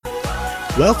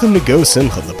Welcome to Go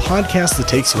Simcha, the podcast that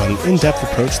takes you on an in-depth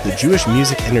approach to the Jewish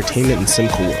music, entertainment, and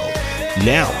simcha world.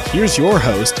 Now, here's your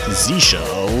host, Zisha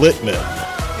Littman.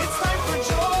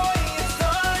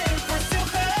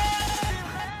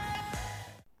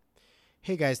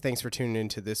 Hey guys, thanks for tuning in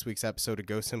to this week's episode of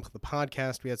Go Simcha, the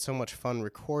podcast. We had so much fun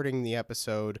recording the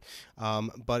episode,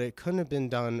 but it couldn't have been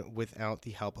done without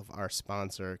the help of our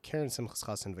sponsor, Keren Simchas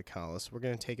Chassan V'Kala. So we're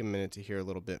going to take a minute to hear a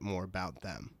little bit more about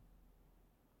them.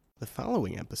 The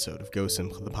following episode of Go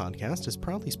Simcha, the podcast, is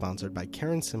proudly sponsored by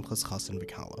Keren Simchas Chassan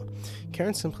V'Kala.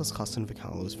 Keren Simchas Chassan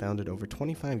V'Kala was founded over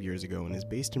 25 years ago and is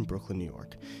based in Brooklyn, New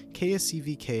York.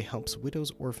 KSCVK helps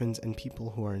widows, orphans, and people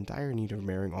who are in dire need of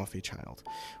marrying off a child.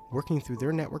 Working through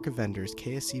their network of vendors,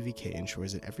 KSCVK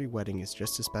ensures that every wedding is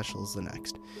just as special as the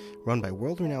next. Run by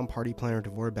world-renowned party planner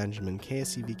Devorah Benjamin,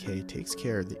 KSCVK takes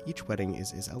care that each wedding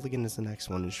is as elegant as the next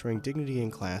one, ensuring dignity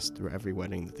and class through every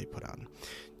wedding that they put on.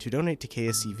 To donate to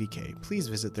KSCVK, please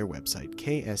visit their website,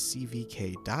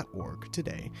 kscvk.org,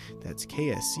 today. That's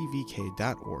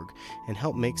kscvk.org, and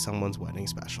help make someone's wedding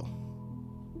special.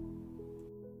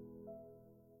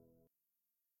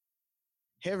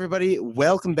 Hey everybody,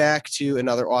 welcome back to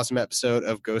another awesome episode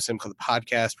of Go Simcha, the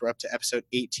podcast. We're up to episode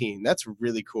 18. That's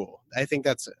really cool. I think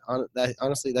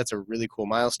honestly, that's a really cool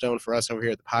milestone for us over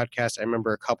here at the podcast. I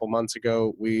remember a couple months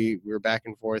ago, we were back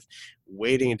and forth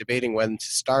waiting and debating when to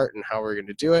start and how we're going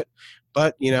to do it.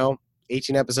 But,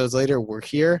 18 episodes later, we're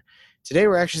here. Today,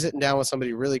 we're actually sitting down with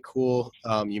somebody really cool.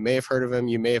 You may have heard of him.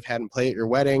 You may have had him play at your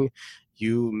wedding.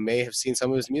 You may have seen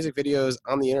some of his music videos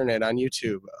on the internet, on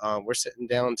YouTube. We're sitting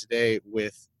down today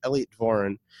with Elliot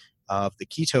Dvorin of the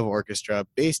Kitov Orchestra,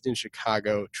 based in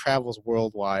Chicago, travels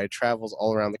worldwide, travels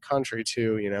all around the country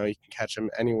too. You can catch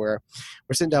him anywhere.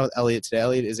 We're sitting down with Elliot today.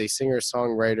 Elliot is a singer,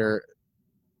 songwriter,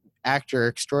 actor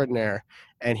extraordinaire,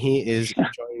 and he is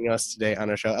joining us today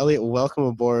on our show. Elliot, welcome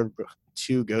aboard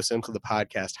to Go Simcha, the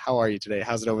podcast. How are you today?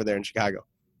 How's it over there in Chicago?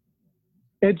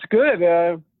 It's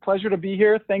good. Pleasure to be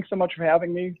here. Thanks so much for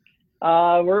having me.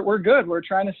 We're good. We're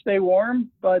trying to stay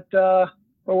warm, but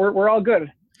we're all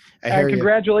good. And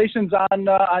congratulations on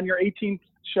your 18th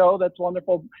show. That's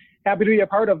wonderful. Happy to be a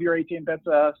part of your 18th. That's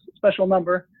a special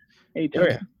number,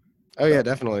 18. Oh yeah,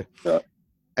 definitely. So,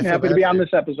 happy to be on this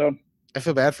episode. I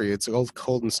feel bad for you. It's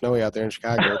cold and snowy out there in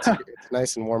Chicago. It's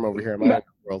nice and warm over here in my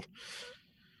world.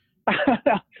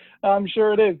 I'm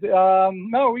sure it is.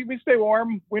 No, we stay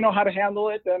warm. We know how to handle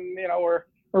it, and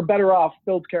we're better off.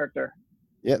 Builds character.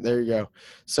 Yeah, there you go.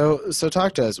 So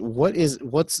talk to us. What's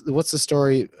the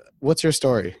story? What's your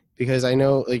story? Because I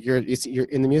know you're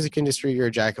in the music industry. You're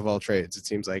a jack of all trades. It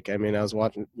seems like. I mean, I was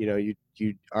watching. You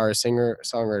are a singer,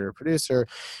 songwriter, producer,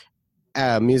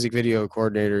 music video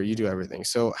coordinator. You do everything.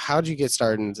 So how did you get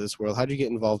started into this world? How did you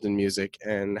get involved in music,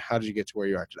 and how did you get to where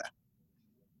you are today?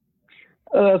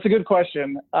 That's a good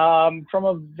question. From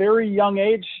a very young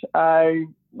age, I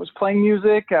was playing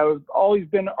music. I've always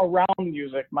been around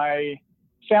music. My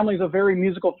family's a very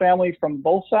musical family from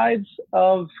both sides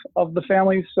of the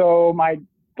family. So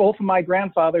both of my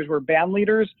grandfathers were band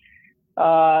leaders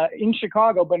in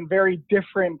Chicago, but in very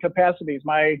different capacities.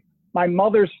 My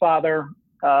mother's father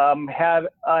had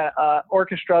an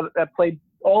orchestra that played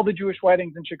all the Jewish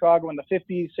weddings in Chicago in the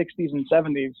 50s, 60s, and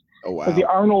 70s. Oh, wow. It was the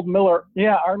Arnold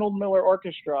Miller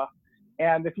Orchestra.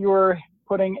 And if you were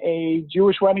putting a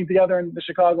Jewish wedding together in the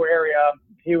Chicago area,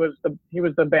 he was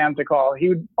the band to call. He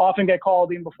would often get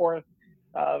called in before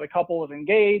the couple was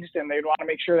engaged, and they'd want to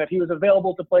make sure that he was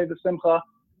available to play the simcha.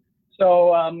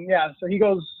 So so he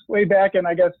goes way back, and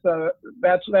I guess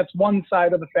that's one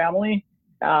side of the family.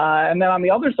 And then on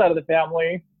the other side of the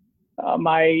family,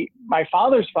 my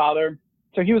father's father.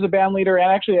 So he was a band leader and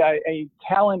actually a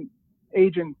talent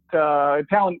agent, a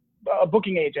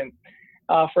booking agent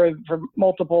for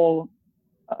multiple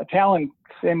talents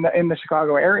in the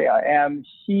Chicago area. And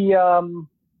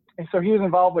so he was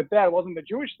involved with that. It wasn't the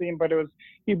Jewish theme, but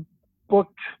he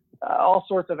booked all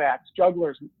sorts of acts: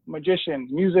 jugglers,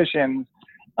 magicians, musicians,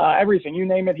 everything. You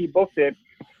name it, he booked it.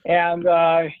 And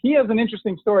he has an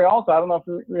interesting story also. I don't know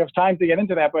if we have time to get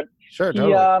into that, but sure,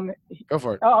 totally. Go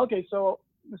for it. Oh, okay. So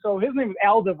his name is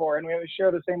Al Dvorin, and we share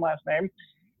the same last name.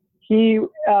 He,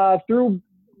 through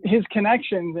his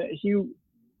connections,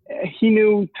 he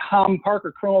knew Tom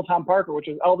Parker, Colonel Tom Parker, which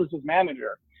is Elvis's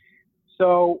manager.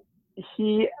 So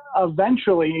he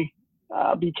eventually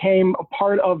became a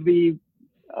part of the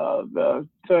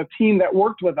team that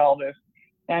worked with Elvis,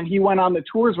 and he went on the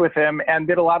tours with him and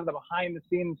did a lot of the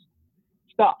behind-the-scenes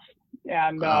stuff.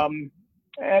 And wow.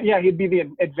 He'd be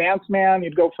the advance man.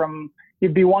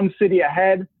 He'd be one city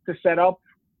ahead to set up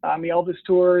on the Elvis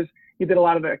tours. He did a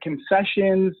lot of the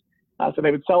concessions, so they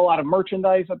would sell a lot of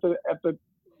merchandise at the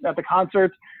at the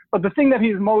concerts. But the thing that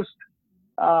he's most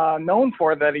known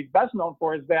for, that he's best known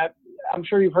for, is that I'm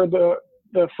sure you've heard the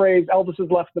phrase "Elvis has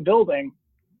left the building."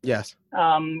 Yes.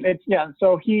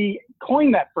 So he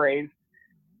coined that phrase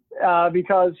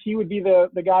because he would be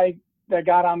the guy that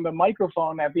got on the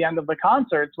microphone at the end of the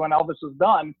concerts when Elvis was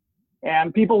done,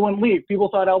 and people wouldn't leave. People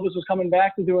thought Elvis was coming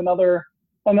back to do another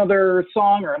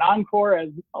song or an encore, as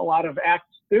a lot of acts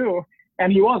do,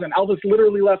 and he wasn't. Elvis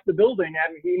literally left the building,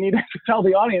 and he needed to tell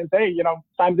the audience, "Hey,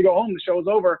 time to go home. The show's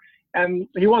over." And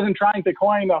he wasn't trying to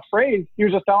coin a phrase. He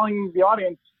was just telling the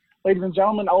audience, "Ladies and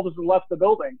gentlemen, Elvis has left the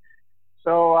building."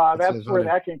 So that's where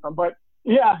that came from. But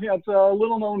yeah, it's a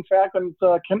little known fact, and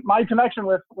it's my connection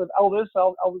with Elvis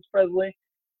Presley,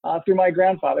 through my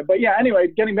grandfather. But yeah, anyway,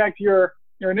 getting back to your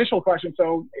initial question.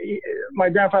 So my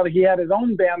grandfather, he had his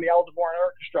own band, the Al Dvorin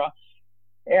Orchestra,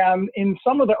 and in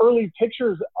some of the early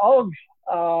pictures of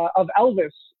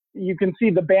Elvis, you can see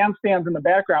the bandstands in the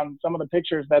background. Some of the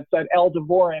pictures that said Al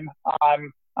Dvorin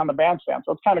on the bandstand.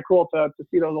 So it's kind of cool to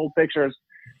see those old pictures.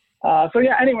 So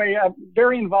yeah, anyway,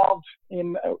 very involved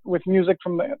with music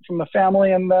from the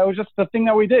family, and it was just the thing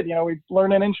that we did. We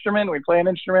learn an instrument, we play an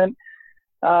instrument,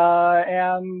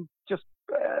 and just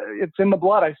it's in the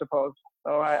blood, I suppose.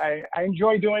 So I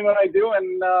enjoy doing what I do,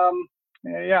 and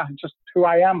just who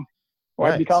I am, who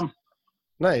I've become.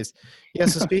 Nice. Yeah.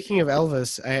 So speaking of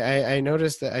Elvis, I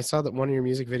noticed that I saw that one of your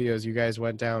music videos, you guys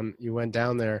went down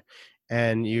there,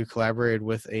 and you collaborated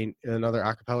with another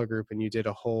a cappella group, and you did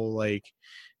a whole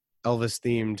Elvis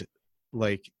themed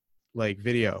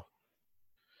video.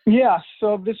 Yeah,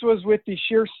 so this was with the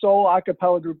Sheer Soul a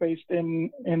cappella group based in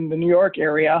the New York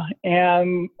area,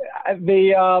 and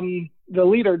the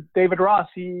leader, David Ross,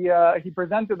 he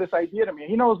presented this idea to me.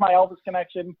 He knows my Elvis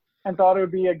connection and thought it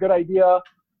would be a good idea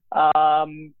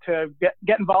to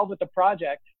get involved with the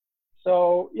project.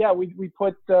 So yeah, we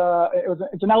put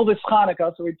it's an Elvis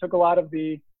Hanukkah, so we took a lot of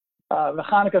the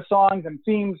Hanukkah songs and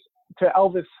themes to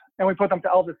Elvis, and we put them to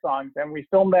Elvis songs, and we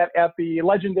filmed that at the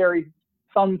legendary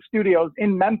Sun Studios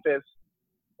in Memphis,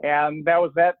 and that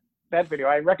was that video.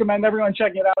 I recommend everyone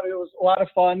checking it out. It was a lot of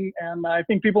fun, and I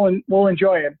think people will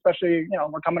enjoy it, especially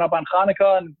we're coming up on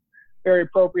Hanukkah, and very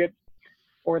appropriate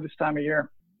for this time of year.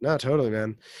 No, totally,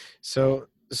 man. So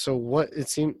what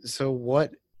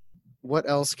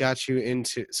else got you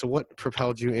into? So what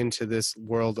propelled you into this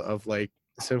world of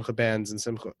Simcha bands and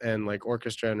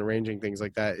orchestra and arranging things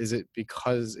like that? Is it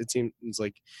because it seems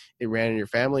like it ran in your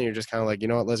family, and you're just kind of what,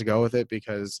 let's go with it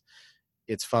because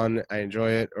it's fun, I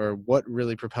enjoy it? Or what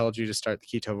really propelled you to start the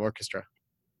Kitov Orchestra?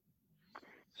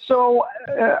 So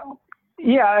I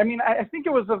think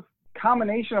it was a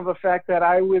combination of the fact that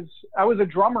I was a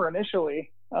drummer initially.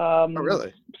 Oh,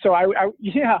 really? So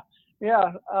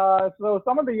so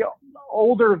some of the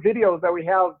older videos that we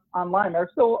have online,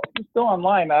 they're still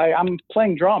online. I'm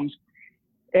playing drums,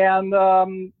 and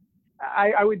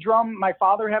I would drum. My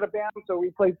father had a band, so we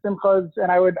played simchas,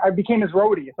 and I became his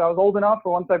roadie. So I was old enough,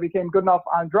 and once I became good enough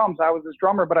on drums, I was his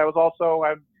drummer. But I was also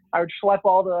I would schlep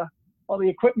all the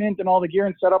equipment and all the gear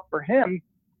and set up for him,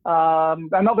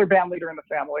 another band leader in the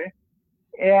family.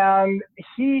 And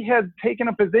he had taken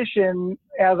a position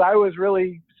as I was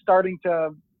really starting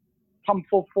to come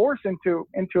full force into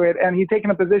it, and he'd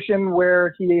taken a position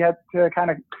where he had to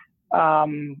kind of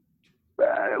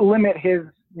limit his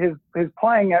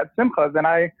playing at simchas. And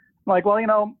I'm like,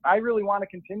 well, I really want to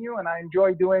continue, and I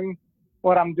enjoy doing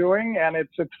what I'm doing, and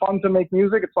it's fun to make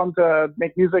music. It's fun to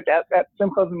make music at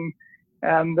simchas,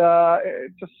 and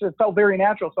it felt very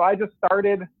natural. So I just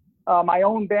started my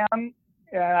own band.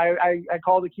 And I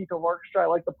called it Kitov Orchestra. I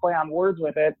like to play on words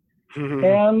with it.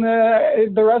 And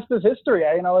the rest is history.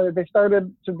 They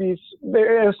started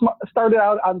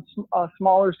out on a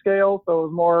smaller scale, so it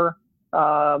was more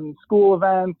school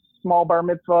events, small bar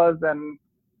mitzvahs, and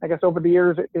I guess over the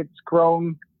years it's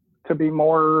grown to be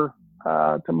more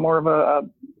of a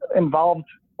involved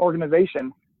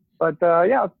organization. But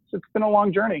it's been a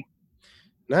long journey.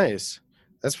 Nice.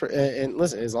 And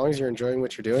listen, as long as you're enjoying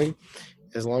what you're doing,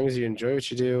 as long as you enjoy what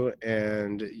you do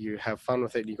and you have fun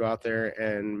with it, you go out there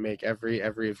and make every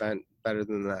event better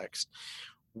than the next.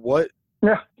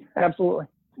 Yeah, absolutely.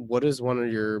 What is one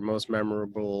of your most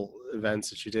memorable events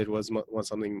that you did? Was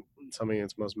something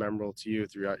that's most memorable to you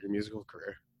throughout your musical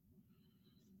career?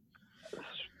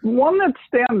 One that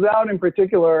stands out in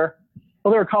particular,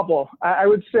 well, there are a couple. I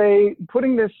would say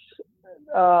putting this,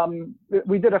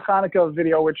 we did a Hanukkah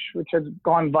video, which has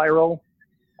gone viral.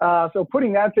 So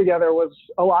putting that together was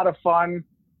a lot of fun.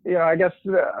 I guess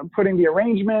putting the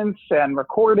arrangements and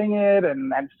recording it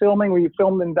and filming. We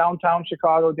filmed in downtown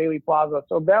Chicago, Daily Plaza.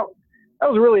 So that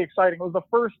was really exciting. It was the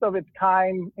first of its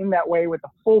kind in that way, with a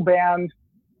full band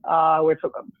with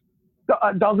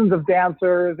dozens of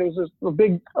dancers. It was just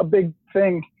a big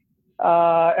thing.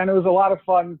 And it was a lot of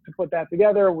fun to put that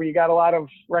together. We got a lot of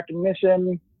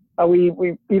recognition.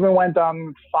 We even went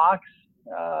on Fox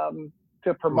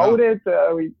to promote it.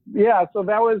 So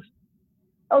that was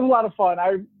a lot of fun.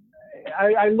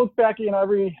 I look back,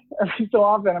 every so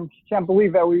often, I can't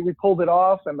believe that we pulled it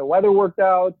off, and the weather worked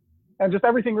out, and just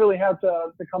everything really had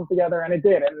to come together, and it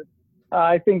did. And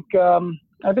I think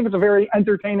it's a very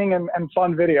entertaining and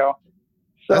fun video.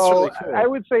 So that's really cool. I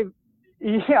would say,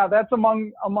 yeah, that's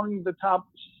among the tops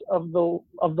of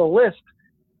the list.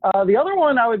 The other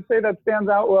one I would say that stands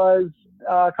out was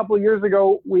a couple of years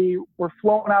ago. We were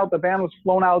flown out. The band was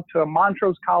flown out to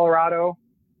Montrose, Colorado,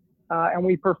 and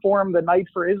we performed the Night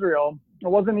for Israel. It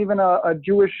wasn't even a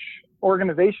Jewish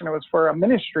organization. It was for a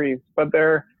ministry, but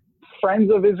they're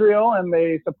friends of Israel and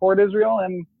they support Israel,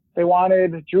 and they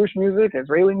wanted Jewish music,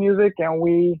 Israeli music, and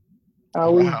we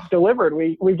delivered.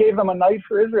 We gave them a Night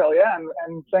for Israel,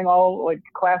 and sang all like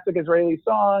classic Israeli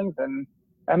songs, and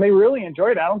they really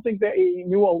enjoyed it. I don't think they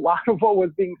knew a lot of what was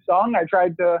being sung. I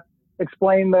tried to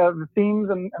explain the themes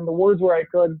and the words where I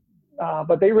could,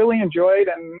 but they really enjoyed,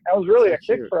 and that was really a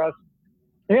kick for us.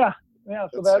 Yeah.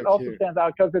 So that also stands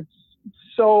out because it's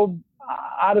so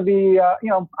out of the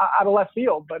out of left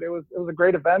field, but it was a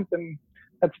great event, and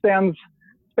that stands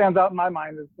out in my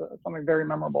mind as something very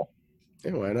memorable.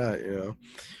 Yeah, why not?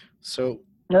 So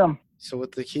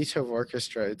with the Kitov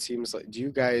Orchestra, it seems like do you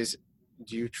guys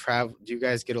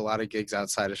get a lot of gigs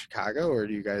outside of Chicago, or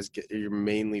you're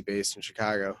mainly based in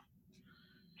Chicago?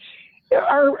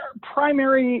 Our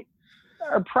primary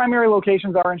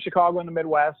locations are in Chicago and the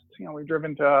Midwest. We've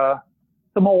driven to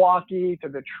Milwaukee, to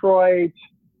Detroit,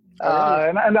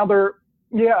 and other.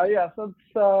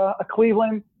 So it's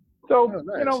Cleveland. So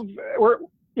nice.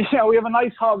 We have a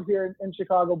nice hub here in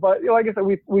Chicago. But like I said,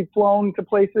 we've flown to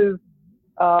places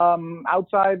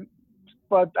outside,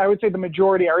 but I would say the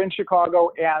majority are in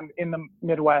Chicago and in the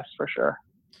Midwest for sure.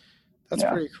 That's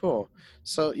pretty cool.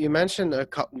 So you mentioned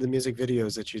the music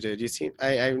videos that you did. You seem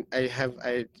I've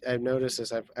noticed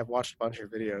this. I've watched a bunch of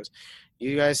videos.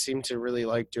 You guys seem to really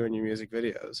like doing your music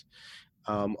videos.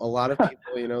 A lot of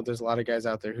people, there's a lot of guys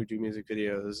out there who do music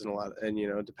videos, and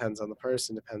it depends on the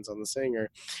person, depends on the singer.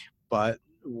 But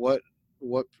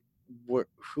who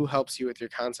helps you with your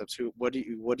concepts?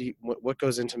 What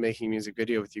goes into making a music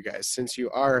video with you guys? Since you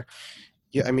are.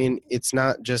 Yeah, I mean, it's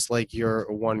not just like you're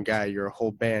one guy, you're a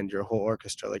whole band, you're a whole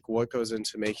orchestra. Like, what goes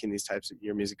into making these types of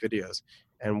your music videos,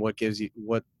 and what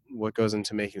goes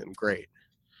into making them great?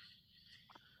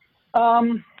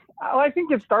 I think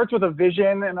it starts with a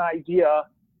vision and an idea,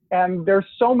 and there's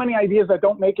so many ideas that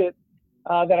don't make it,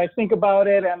 that I think about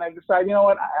it and I decide,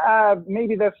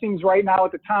 maybe that seems right now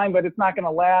at the time, but it's not going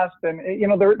to last. And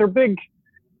they're big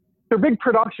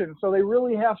productions, so they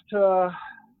really have to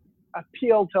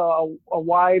appeal to a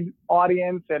wide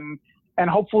audience and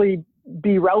hopefully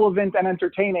be relevant and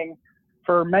entertaining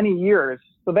for many years.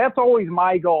 So that's always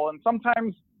my goal. And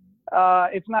sometimes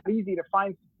it's not easy to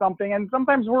find something, and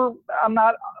sometimes I'm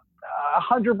not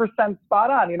 100% spot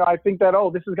on. I think that,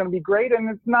 this is going to be great, and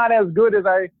it's not as good as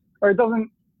or it doesn't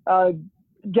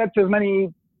get to as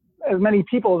many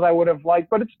people as I would have liked,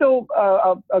 but it's still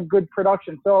a good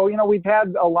production. So, we've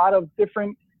had a lot of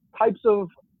different types of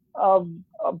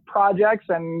projects,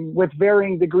 and with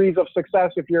varying degrees of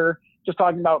success if you're just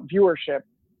talking about viewership.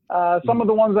 Some of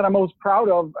the ones that I'm most proud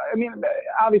of, I mean,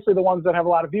 obviously the ones that have a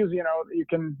lot of views,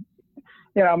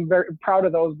 I'm very proud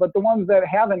of those, but the ones that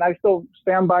haven't, I still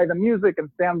stand by the music and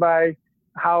stand by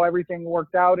how everything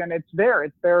worked out, and it's there.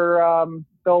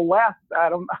 They'll last.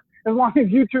 As long as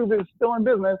YouTube is still in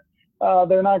business,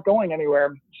 they're not going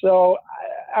anywhere. So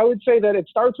I would say that it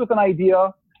starts with an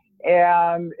idea,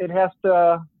 and it has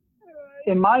to,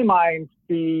 in my mind,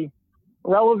 be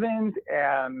relevant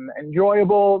and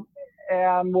enjoyable,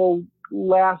 and will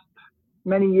last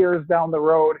many years down the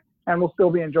road, and will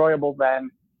still be enjoyable then.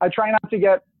 I try not to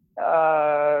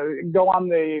go on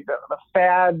the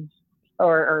fads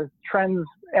or trends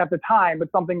at the time,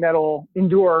 but something that'll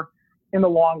endure in the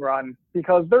long run,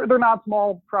 because they're not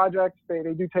small projects. They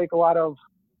do take a lot of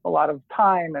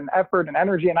time and effort and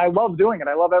energy, and I love doing it.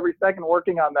 I love every second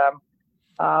working on them.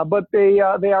 But they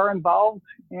are involved,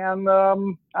 and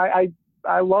I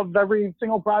love every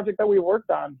single project that we worked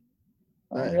on.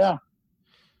 Nice.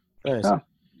 Nice. Yeah.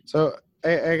 So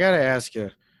I gotta ask you,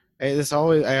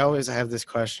 I always have this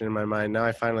question in my mind. Now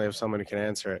I finally have someone who can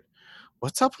answer it.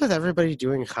 What's up with everybody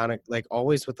doing Hanukkah, like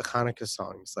always with the Hanukkah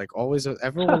songs? Like always,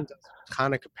 everyone does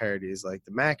Hanukkah parodies, like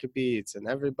the Maccabees, and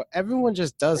everyone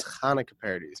just does Hanukkah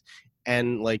parodies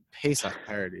and like Pesach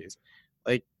parodies.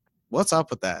 Like, what's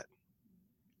up with that?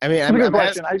 I mean, It's a good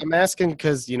question. I'm asking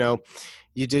because, you know,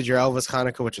 you did your Elvis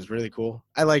Hanukkah, which is really cool.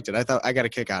 I liked it. I thought I got a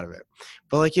kick out of it.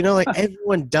 But, like, you know, like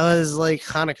everyone does, like,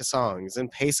 Hanukkah songs and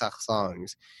Pesach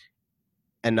songs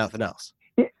and nothing else.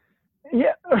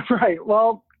 Yeah, right.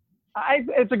 Well,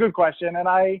 it's a good question, and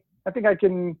I think I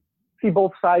can see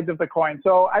both sides of the coin.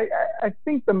 So I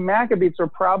think the Maccabees are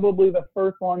probably the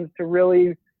first ones to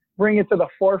really bring it to the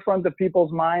forefront of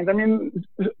people's minds. I mean,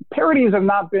 parodies have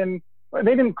not been,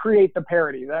 they didn't create the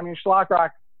parodies. I mean, Schlock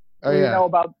Rock, we know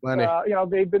about, you know,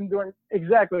 they've been doing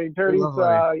parodies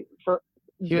for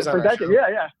decades.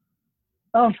 Yeah.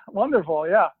 Oh, wonderful.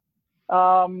 Yeah.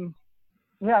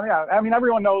 Yeah. I mean,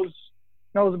 everyone knows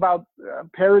about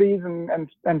parodies and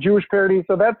Jewish parodies,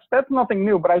 so that's nothing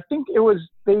new. But I think it was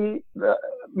the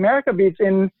Maccabees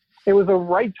it was the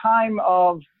right time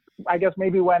of, I guess,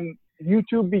 maybe when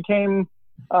YouTube became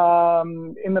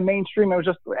in the mainstream. It was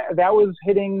just that was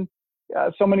hitting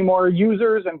so many more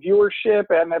users and viewership,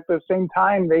 and at the same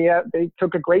time they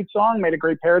took a great song, made a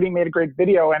great parody, made a great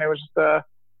video, and it was just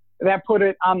that put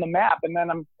it on the map. And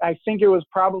then I think it was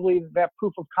probably that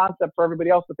proof of concept for everybody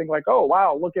else to think like, oh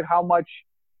wow, look at how much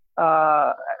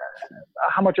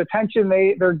attention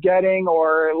they're getting,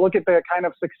 or look at the kind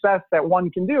of success that one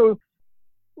can do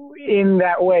in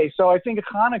that way. So I think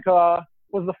Hanukkah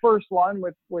was the first one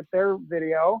with their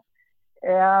video,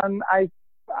 and I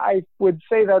would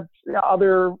say that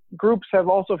other groups have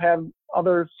also had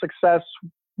other success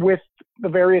with the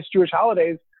various Jewish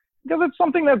holidays, because it's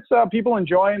something that people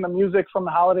enjoy, and the music from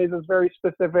the holidays is very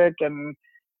specific, and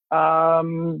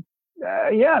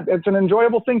it's an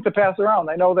enjoyable thing to pass around.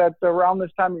 I know that around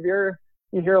this time of year,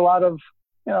 you hear a lot of,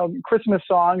 you know, Christmas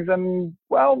songs, and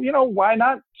well, you know, why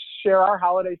not share our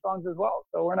holiday songs as well?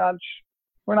 So we're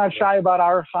not shy about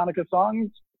our Hanukkah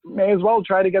songs. May as well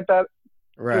try to get that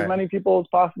to as many people as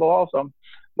possible also.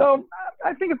 So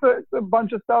I think it's a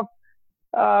bunch of stuff.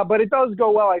 But it does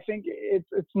go well. I think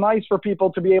it's nice for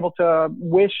people to be able to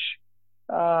wish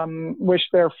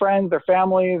their friends, their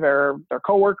family, their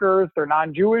coworkers, their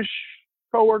non-Jewish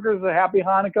coworkers a happy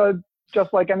Hanukkah,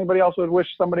 just like anybody else would wish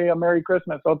somebody a Merry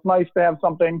Christmas. So it's nice to have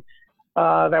something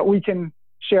that we can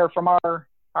share from our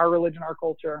religion, our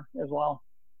culture as well.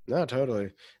 No,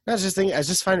 totally. I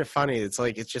just find it funny. It's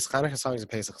like, it's just Hanukkah songs and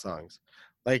Pesach songs.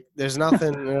 Like, there's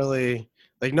nothing really,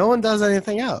 like, no one does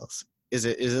anything else. Is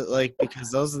it like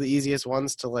because those are the easiest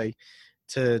ones to like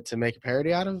to make a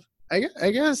parody out of? I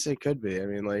guess it could be. I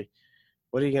mean, like,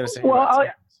 what are you gonna say? Well,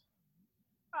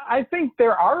 I think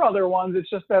there are other ones. It's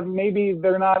just that maybe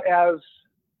they're not as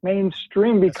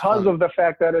mainstream because of the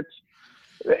fact that it's,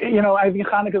 you know, I think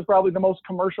Hanukkah is probably the most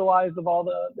commercialized of all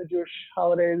the Jewish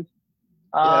holidays.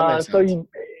 So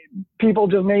people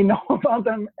just may know about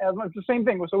them as much. The same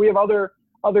thing. So we have other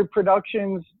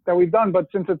productions that we've done, but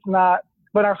since it's not.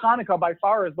 But our Hanukkah by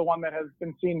far is the one that has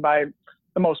been seen by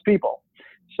the most people.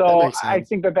 So I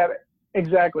think that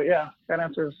exactly, yeah, that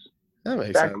answers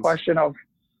that question of,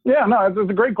 yeah, no, it's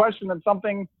a great question. And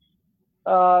something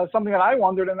that I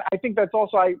wondered, and I think that's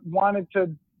also, I wanted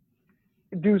to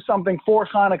do something for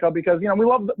Hanukkah because, you know, we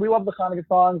love the Hanukkah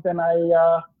songs, and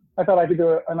I thought I could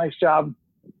do a nice job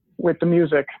with the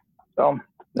music. So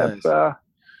that's,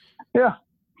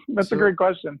 that's a great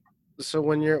question. So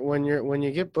when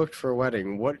you get booked for a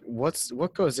wedding,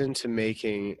 what goes into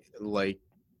making like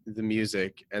the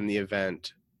music and the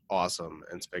event awesome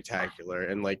and spectacular,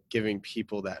 and like giving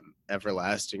people that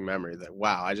everlasting memory that,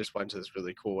 wow, I just went to this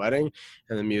really cool wedding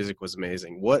and the music was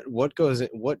amazing. What goes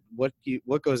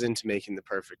into making the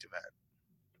perfect event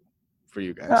for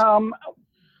you guys?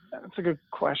 That's a good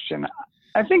question.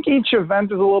 I think each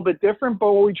event is a little bit different,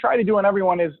 but what we try to do in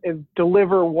everyone is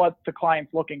deliver what the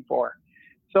client's looking for.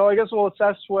 So I guess we'll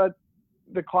assess what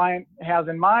the client has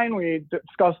in mind. We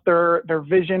discuss their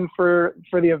vision for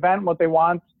the event, what they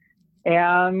want,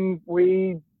 and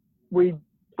we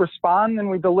respond and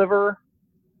we deliver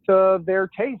to their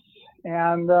tastes.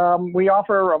 And we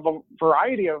offer a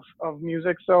variety of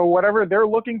music. So whatever they're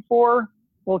looking for,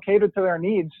 we'll cater to their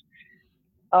needs.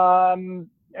 And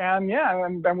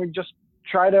then we just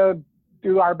try to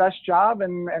do our best job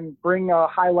and bring a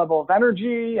high level of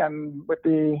energy and with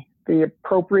the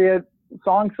appropriate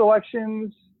song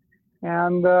selections,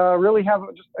 and really have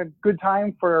just a good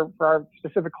time for our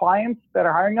specific clients that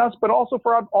are hiring us, but also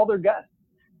for all their guests.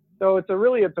 So it's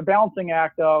a balancing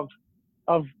act of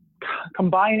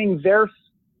combining their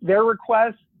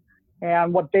requests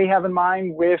and what they have in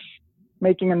mind with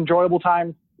making an enjoyable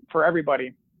time for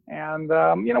everybody. And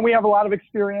we have a lot of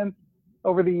experience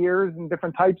over the years in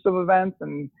different types of events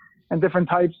and different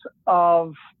types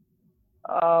of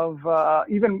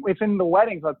even within the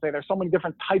weddings. Let's say there's so many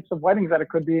different types of weddings that it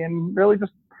could be, and really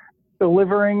just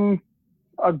delivering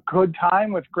a good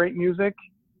time with great music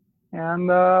and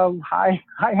high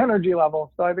energy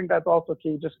levels. So I think that's also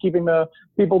key, just keeping the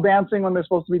people dancing when they're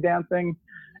supposed to be dancing,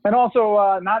 and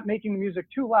also not making the music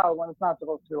too loud when it's not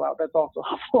supposed to be loud. That's also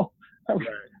helpful.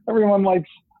 Everyone likes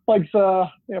the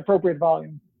appropriate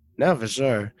volume. No, for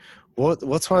sure.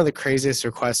 What's one of the craziest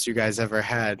requests you guys ever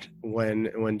had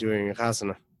when doing a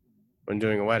chasana, when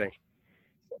doing a wedding?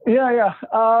 Yeah.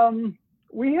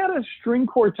 We had a string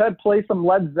quartet play some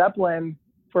Led Zeppelin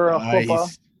for a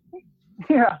chuppah.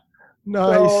 Yeah.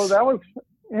 Nice. So that was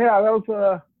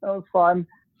fun.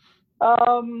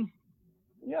 I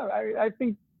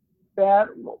think that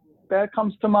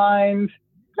comes to mind.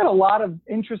 Got a lot of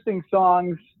interesting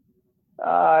songs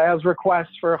as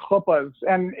requests for chuppahs,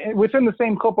 and within the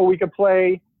same chuppah we could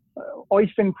play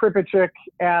Oifen Pripyatchik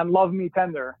and Love Me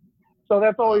Tender. So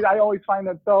I always find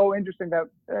that so interesting.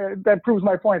 That proves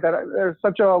my point that there's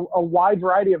such a wide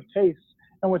variety of tastes,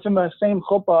 and within the same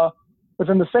chuppah,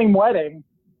 within the same wedding,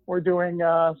 we're doing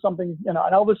something, an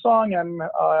Elvis song and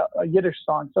a Yiddish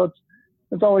song. So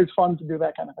it's always fun to do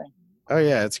that kind of thing. Oh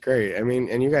yeah, it's great. I mean,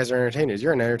 and you guys are entertainers.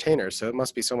 You're an entertainer, so it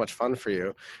must be so much fun for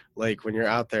you. Like when you're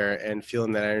out there and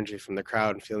feeling that energy from the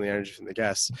crowd and feeling the energy from the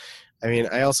guests. I mean,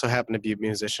 I also happen to be a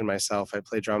musician myself. I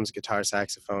play drums, guitar,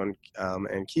 saxophone,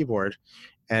 and keyboard.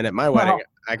 And at my wedding,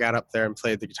 I got up there and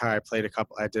played the guitar.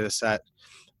 I did a set.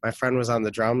 My friend was on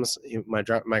the drums.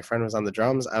 My friend was on the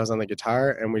drums. I was on the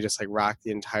guitar, and we just like rocked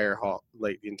the entire hall.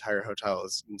 Like the entire hotel. It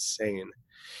was insane.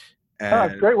 And,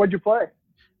 that's great. What'd you play?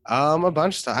 A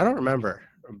bunch of stuff. I don't remember,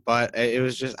 but it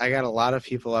was just, I got a lot of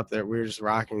people up there. We were just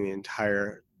rocking the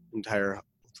entire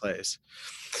place.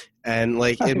 And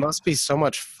like, it must be so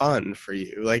much fun for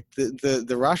you. Like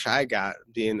the rush I got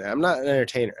being there. I'm not an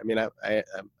entertainer. I mean, I'm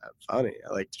funny.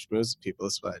 I like to schmooze with people.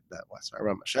 That's why I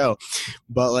run my show.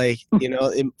 But like,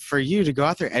 for you to go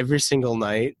out there every single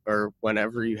night or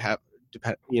whenever you have, to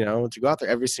go out there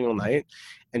every single night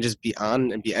and just be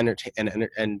on and be entertained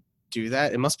and do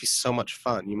that, it must be so much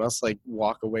fun. You must like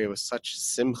walk away with such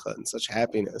simcha and such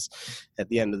happiness at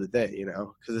the end of the day,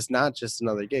 because it's not just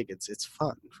another gig. It's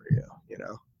fun for you,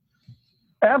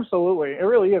 Absolutely. It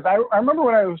really is. I remember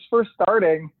when I was first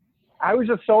starting, I was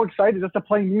just so excited just to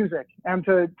play music and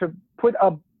to put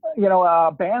a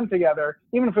band together,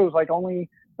 even if it was like only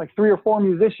like 3 or 4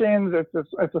 musicians. It's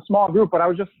a small group, but I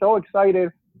was just so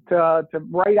excited to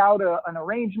write out an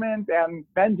arrangement and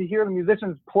then to hear the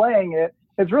musicians playing it.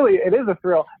 It is a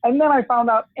thrill. And then I found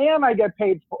out, and I get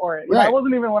paid for it. Right. I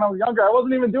wasn't even, when I was younger, I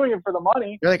wasn't even doing it for the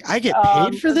money. You're like, I get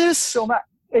paid for this? Still not.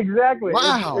 Exactly.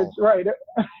 Wow. It's right.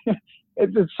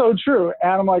 It's so true.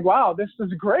 And I'm like, wow, this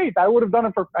is great. I would have done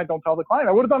it I don't tell the client,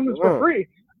 I would have done this for free.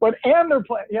 But, and they're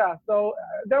playing. Yeah. So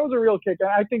that was a real kick. And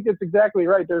I think it's exactly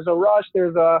right. There's a rush.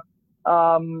 There's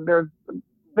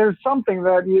there's something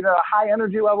that, a high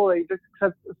energy level, they just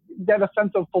get a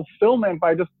sense of fulfillment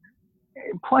by just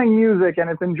playing music, and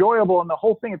it's enjoyable, and the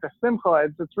whole thing, it's a simcha.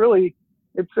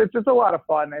 It's just a lot of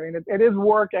fun. I mean, it is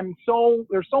work, and so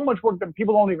there's so much work that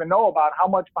people don't even know about, how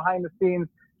much behind the scenes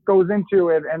goes into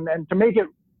it, and to make it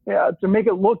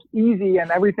look easy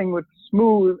and everything looks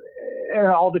smooth, and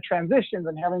all the transitions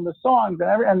and having the songs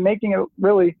and making it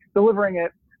really delivering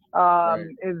it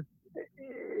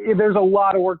there's a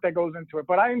lot of work that goes into it.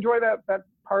 But I enjoy that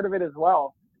part of it as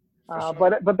well.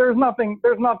 Sure. But there's nothing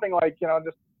like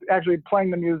just actually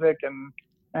playing the music and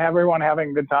everyone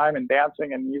having a good time and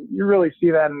dancing, and you really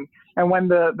see that, and when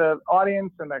the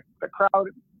audience and the crowd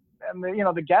and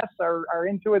the guests are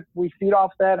into it, we feed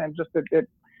off that, and just it's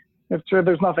sure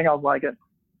there's nothing else like it.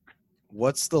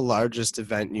 What's the largest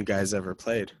event you guys ever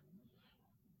played?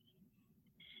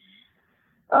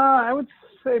 I would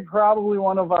say probably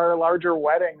one of our larger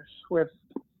weddings with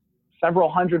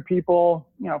several hundred people,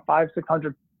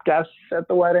 500-600 guests at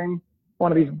the wedding,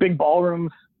 one of these big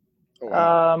ballrooms. Oh,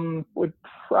 wow. With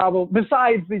probably,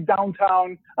 besides the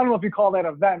downtown, I don't know if you call that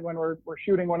an event when we're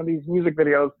shooting one of these music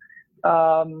videos.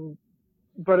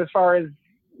 But as far as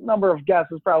number of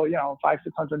guests, it's probably,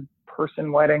 500-600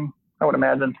 person wedding, I would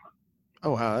imagine.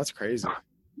 Oh, wow. That's crazy.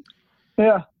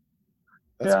 Yeah.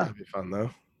 That's going to be fun,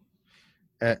 though.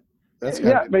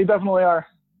 They definitely are.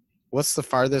 What's the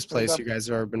farthest place you guys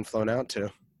have ever been flown out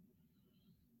to?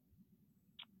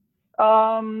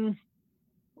 Let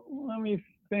me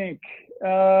think.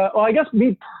 Well, I guess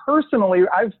me personally,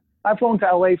 I've flown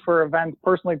to LA for events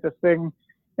personally to sing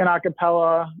in a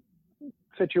cappella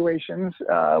situations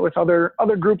with other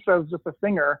groups as just a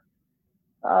singer.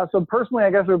 So personally, I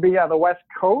guess it would be the West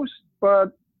Coast,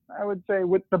 but I would say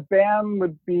with the band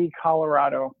would be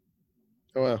Colorado.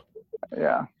 Oh wow.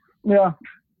 Yeah.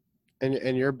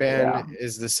 And your band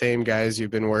is the same guys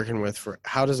you've been working with for.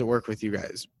 How does it work with you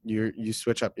guys? You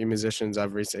switch up your musicians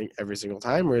every single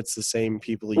time, or it's the same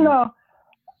people? No,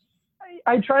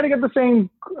 I try to get the same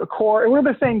core. We're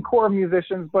the same core of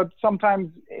musicians, but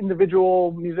sometimes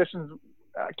individual musicians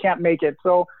can't make it.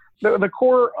 So the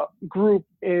core group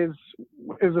is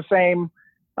the same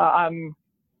on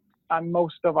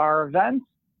most of our events.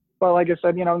 But like I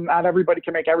said, not everybody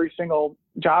can make every single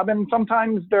job, and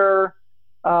sometimes there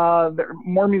are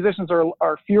more musicians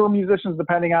or fewer musicians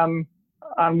depending on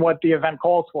what the event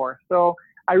calls for. So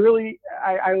I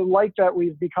like that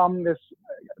we've become this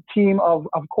team of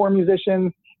core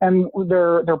musicians, and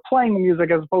they're playing the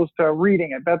music as opposed to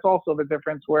reading it. That's also the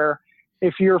difference, where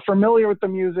if you're familiar with the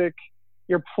music,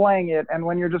 you're playing it, and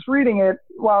when you're just reading it,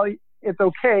 well, it's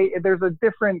okay. There's a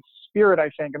different spirit,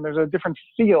 I think, and there's a different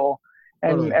feel.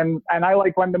 And I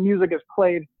like when the music is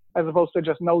played as opposed to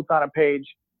just notes on a page.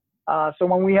 So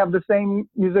when we have the same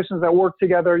musicians that work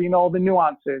together, the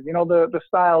nuances, the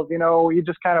styles, you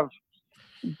just kind of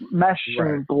mesh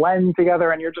and blend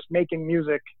together, and you're just making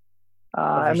music.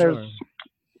 And there's,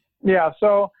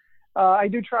 so I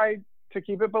do try to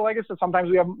keep it, but like I said, sometimes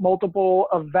we have multiple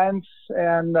events,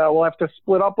 and we'll have to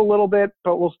split up a little bit,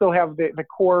 but we'll still have the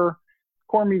core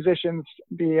musicians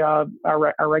be our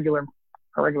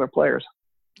regular players.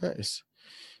 Nice.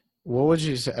 What would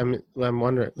you say? I mean, I'm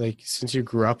wondering, like, since you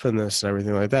grew up in this and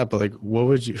everything like that, but like, who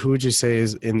would you say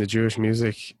is in the Jewish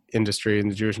music industry, in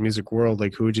the Jewish music world,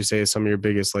 like, who would you say is some of your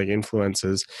biggest like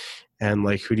influences, and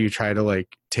like, who do you try to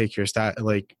like take your style,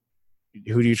 like,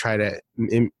 who do you try to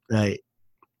like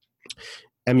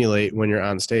emulate when you're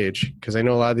on stage? Because I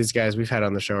know a lot of these guys we've had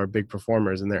on the show are big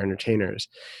performers and they're entertainers.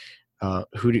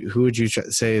 Who would you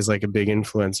say is like a big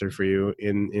influencer for you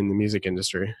in the music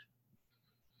industry?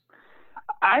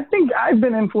 I think I've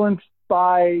been influenced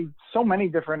by so many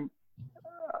different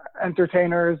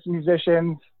entertainers,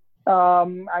 musicians. I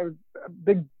was a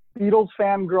big Beatles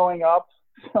fan growing up,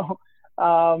 so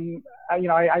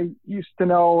I used to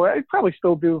know. I probably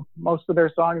still do most of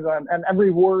their songs and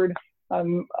every word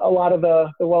on a lot of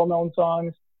the well-known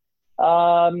songs.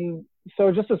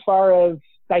 So just as far as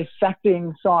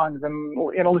dissecting songs and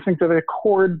listening to the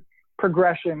chord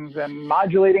progressions and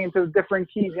modulating into different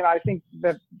keys, I think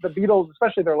that the Beatles,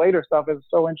 especially their later stuff, is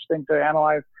so interesting to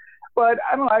analyze. But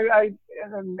I don't know.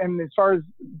 And as far as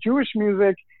Jewish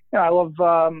music, I love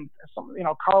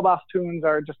Carl tunes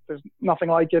are just, there's nothing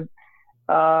like it.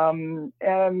 And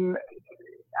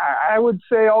I would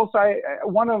say also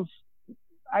one of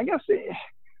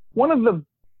the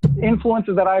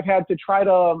influences that I've had to try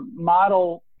to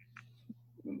model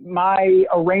my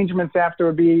arrangements after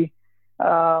would be,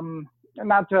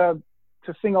 not to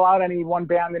single out any one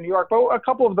band in New York, but a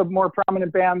couple of the more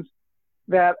prominent bands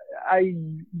that I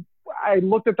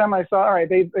looked at them, I saw, all right,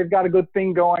 they've got a good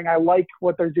thing going. I like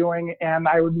what they're doing, and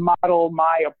I would model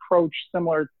my approach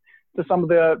similar to some of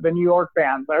the New York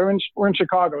bands. We're in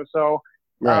Chicago, so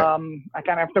I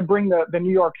kind of have to bring the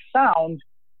New York sound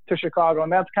to Chicago,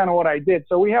 and that's kind of what I did.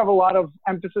 So we have a lot of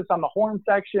emphasis on the horn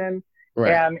section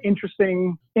and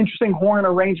interesting horn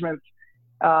arrangements.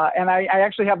 And I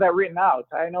actually have that written out.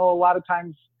 I know a lot of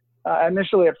times,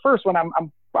 initially at first, when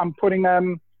I'm putting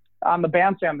them on the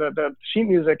bandstand, the sheet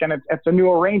music, and it's a new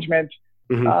arrangement,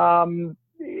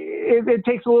 it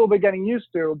takes a little bit getting used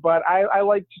to. But I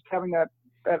like just having that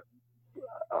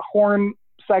horn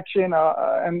section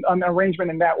and an arrangement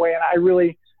in that way. And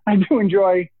I do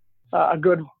enjoy a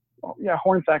good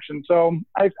horn section. So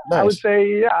I would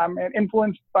say, I'm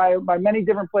influenced by many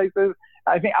different places.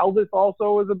 I think Elvis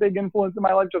also is a big influence in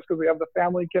my life, just because we have the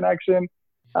family connection.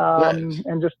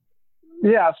 And just,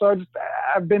 so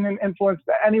I've been influenced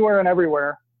anywhere and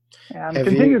everywhere, and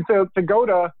continue to go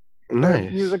to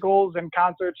musicals and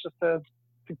concerts just to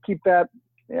keep that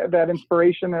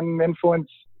inspiration and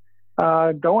influence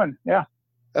going. Yeah.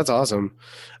 That's awesome.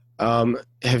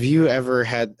 Have you ever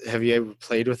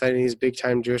played with any of these big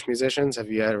time Jewish musicians? Have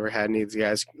you ever had any of these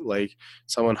guys, like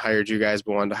someone hired you guys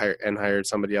but wanted to hired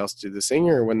somebody else to do the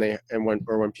singer, or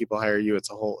when people hire you,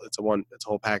 it's a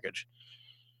whole package?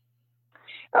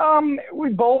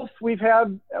 We've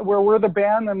had where we're the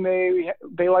band and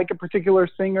they like a particular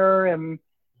singer and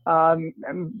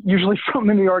usually from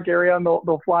the New York area, and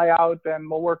they'll fly out and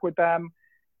we'll work with them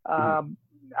on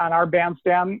our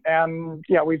bandstand. And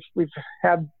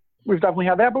we've definitely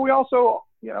had that, but we also,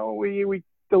 we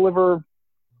deliver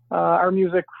our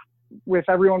music with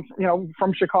everyone,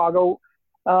 from Chicago.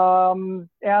 And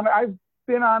I've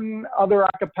been on other a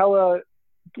cappella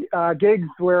gigs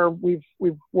where we've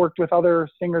worked with other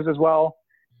singers as well.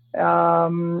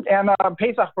 And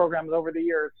Pesach programs over the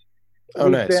years. Oh,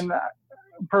 nice.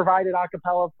 provided a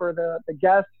cappella for the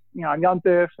guests, on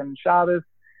Yontif and Shabbos,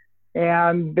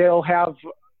 and they'll have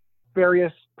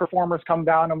various performers come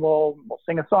down and we'll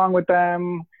sing a song with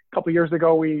them. A couple of years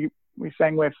ago, we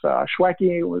sang with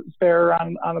Shweki was there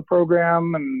on the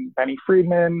program, and Benny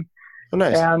Friedman. Oh,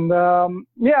 nice. And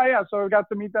so we got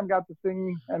to meet them, got to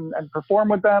sing and perform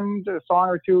with them, did a song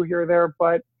or two here or there.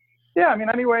 But yeah, I mean,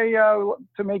 anyway,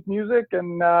 to make music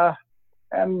and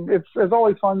it's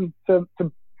always fun to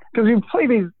because you play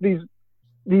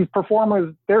these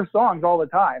performers their songs all the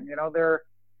time.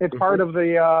 It's part of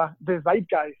the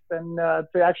zeitgeist, and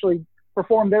to actually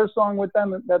perform their song with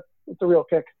them, it's a real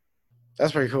kick.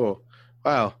 That's pretty cool.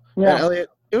 Wow. Yeah. And Elliot,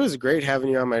 it was great having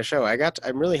you on my show.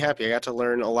 I'm really happy. I got to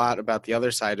learn a lot about the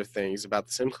other side of things, about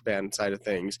the Simcha Band side of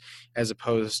things, as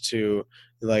opposed to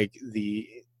like the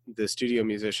studio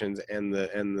musicians and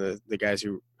the guys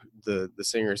the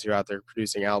singers who are out there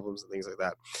producing albums and things like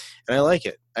that. And I like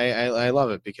it. I love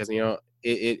it because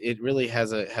it really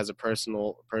has a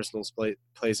personal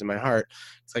place in my heart.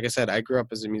 It's like I said, I grew up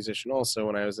as a musician also.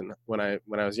 When I was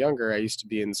younger, I used to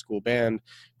be in the school band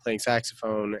playing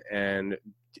saxophone and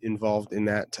involved in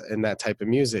that type of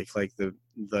music, like the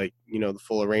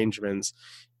full arrangements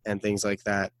and things like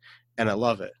that. And I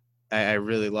love it. I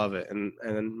really love it. And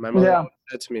my mother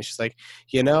said to me, she's like,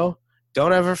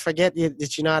 don't ever forget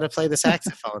that you know how to play the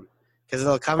saxophone because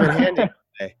it'll come in handy.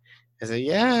 I said,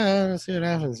 yeah, let's see what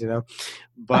happens,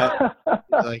 But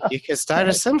like, you can start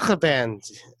a Simcha Band.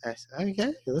 I said,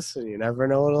 okay, listen, you never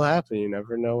know what'll happen. You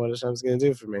never know what Hashem's going to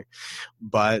do for me.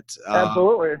 But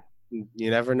absolutely,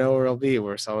 you never know where it'll be,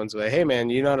 where someone's like, hey,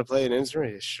 man, you know how to play an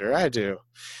instrument? Sure, I do.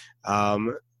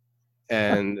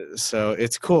 And so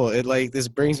it's cool. This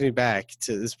brings me back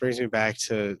to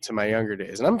my younger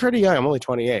days. And I'm pretty young. I'm only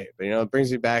 28, but it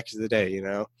brings me back to the day,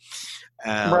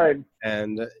 right.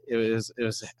 And it was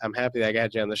I'm happy that I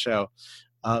got you on the show.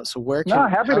 So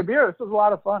happy to be here. This was a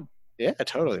lot of fun. Yeah,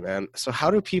 totally, man. So how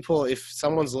do people, if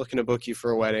someone's looking to book you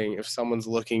for a wedding, if someone's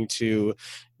looking to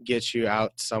get you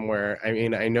out somewhere, I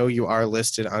mean, I know you are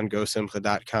listed on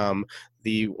gosimcha.com,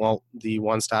 the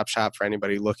one-stop shop for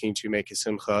anybody looking to make a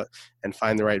simcha and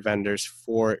find the right vendors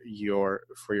for your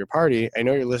party. I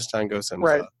know you're listed on GoSimcha,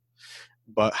 right.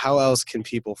 But how else can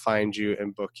people find you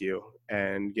and book you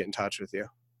and get in touch with you?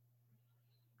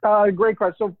 Great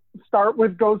question. So start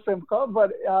with GoSimcha,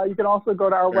 but you can also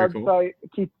go to our website,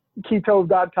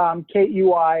 Keitov.com,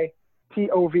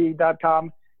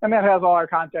 KEITOV.com, and that has all our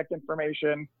contact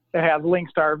information. It has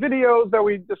links to our videos that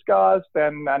we discussed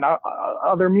and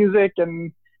other music,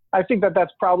 and I think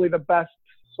that's probably the best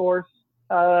source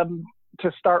to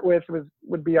start with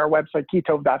would be our website,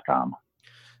 Keitov.com.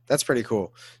 That's pretty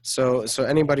cool. So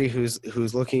anybody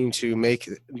who's looking to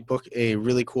book a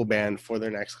really cool band for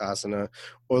their next chasana,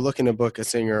 or looking to book a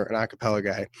singer, an a cappella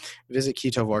guy, visit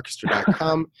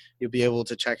KeitovOrchestra.com. You'll be able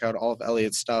to check out all of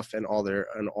Elliot's stuff, and all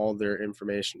their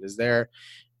information is there.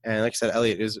 And like I said,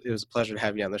 Elliot, it was a pleasure to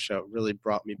have you on the show. It really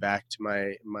brought me back to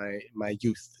my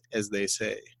youth, as they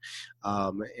say.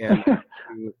 And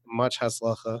much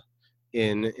hatzlacha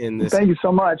in this. Thank you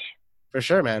so much. For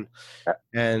sure, man.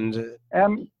 And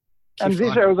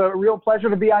Zisha, it was a real pleasure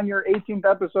to be on your 18th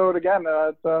episode again.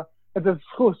 It's a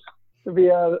zchus to be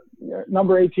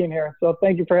number 18 here. So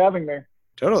thank you for having me.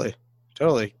 Totally.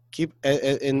 Keep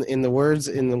in the words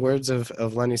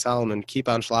of Lenny Solomon, keep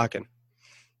on schlacken.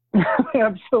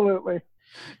 Absolutely.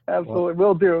 Well,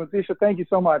 will do. Zisha, thank you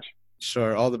so much.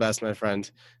 Sure. All the best, my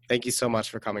friend. Thank you so much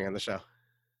for coming on the show.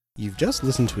 You've just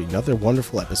listened to another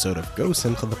wonderful episode of Go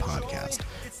Simcha the podcast.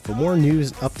 For more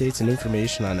news, updates, and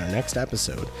information on our next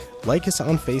episode, like us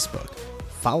on Facebook,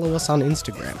 follow us on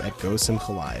Instagram at Go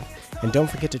Simcha Live, and don't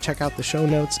forget to check out the show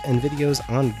notes and videos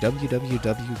on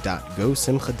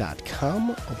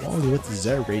www.gosimcha.com along with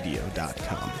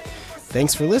zeradio.com.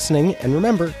 Thanks for listening, and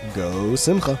remember, Go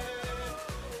Simcha!